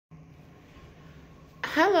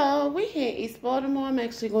Hello, we here in East Baltimore. I'm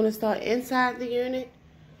actually going to start inside the unit.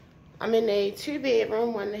 I'm in a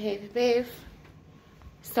 2-bedroom, 1.5 bath,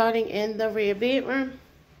 starting in the rear bedroom.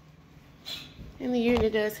 And the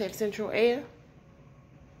unit does have central air.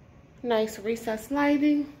 Nice recessed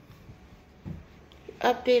lighting.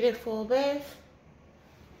 Updated full bath.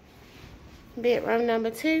 Bedroom number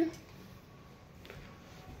 2.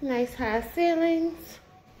 Nice high ceilings.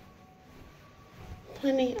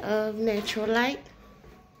 Plenty of natural light.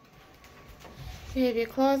 You have your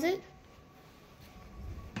closet.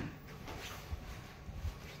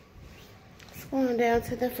 It's going down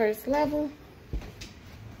to the first level.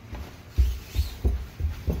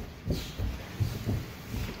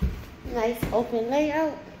 Nice open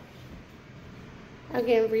layout.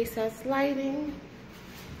 Again, recessed lighting.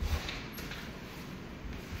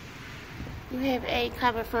 You have a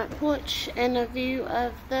covered front porch and a view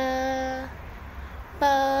of the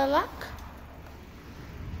block.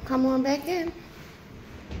 Come on back in.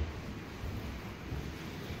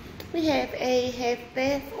 We have a half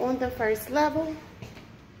bath on the first level.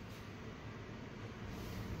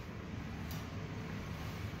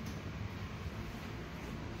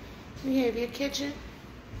 We have your kitchen.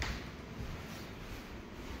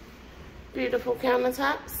 Beautiful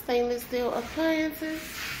countertops, stainless steel appliances.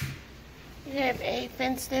 You have a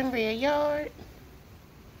fenced in rear yard.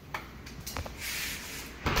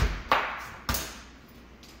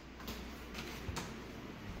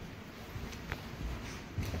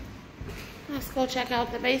 Let's go check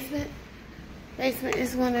out the basement. Basement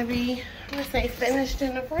is going to be, let's say, finished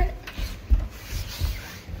in the front.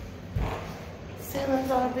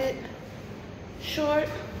 Ceilings are a bit short.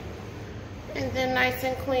 And then nice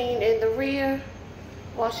and clean in the rear.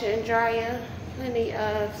 Washer and dryer. Plenty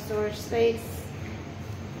of storage space.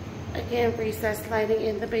 Again, recessed lighting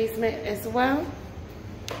in the basement as well.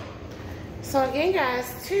 So again,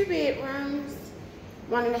 guys, 2 bedrooms.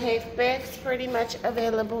 1.5 baths, pretty much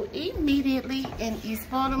available immediately in East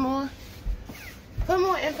Baltimore. For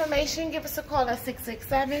more information, give us a call at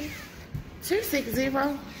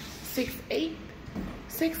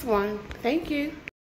 667-260-6861. Thank you.